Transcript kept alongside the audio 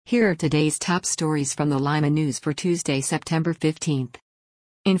Here are today's top stories from the Lima News for Tuesday, September 15th.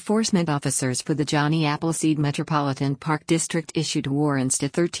 Enforcement officers for the Johnny Appleseed Metropolitan Park District issued warrants to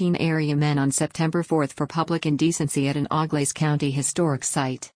 13 area men on September 4th for public indecency at an Auglaize County historic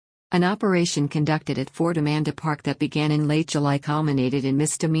site. An operation conducted at Fort Amanda Park that began in late July culminated in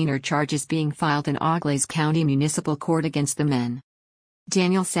misdemeanor charges being filed in Auglaize County Municipal Court against the men.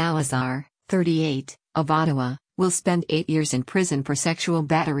 Daniel Salazar, 38, of Ottawa, will spend 8 years in prison for sexual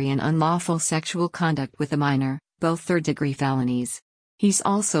battery and unlawful sexual conduct with a minor, both third-degree felonies. He's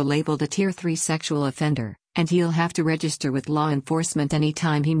also labeled a Tier 3 sexual offender, and he'll have to register with law enforcement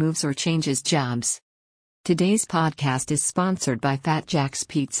anytime he moves or changes jobs. Today's podcast is sponsored by Fat Jack's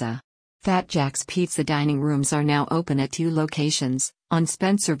Pizza. Fat Jack's Pizza dining rooms are now open at 2 locations, on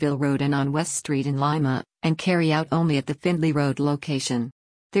Spencerville Road and on West Street in Lima, and carry out only at the Findlay Road location.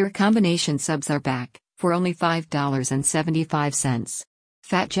 Their combination subs are back, for only $5.75.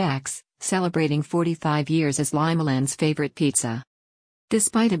 Fat Jack's, celebrating 45 years as Limaland's favorite pizza.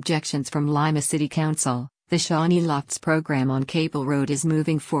 Despite objections from Lima City Council, the Shawnee Lofts program on Cable Road is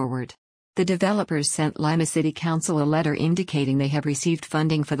moving forward. The developers sent Lima City Council a letter indicating they have received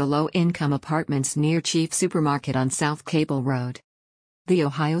funding for the low-income apartments near Chief Supermarket on South Cable Road. The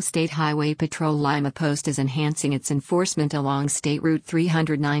Ohio State Highway Patrol Lima Post is enhancing its enforcement along State Route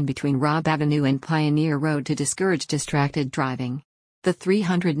 309 between Robb Avenue and Pioneer Road to discourage distracted driving. The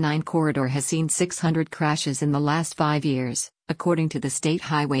 309 corridor has seen 600 crashes in the last 5 years, according to the State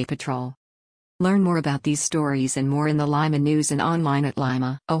Highway Patrol. Learn more about these stories and more in the Lima News and online at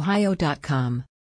limaohio.com.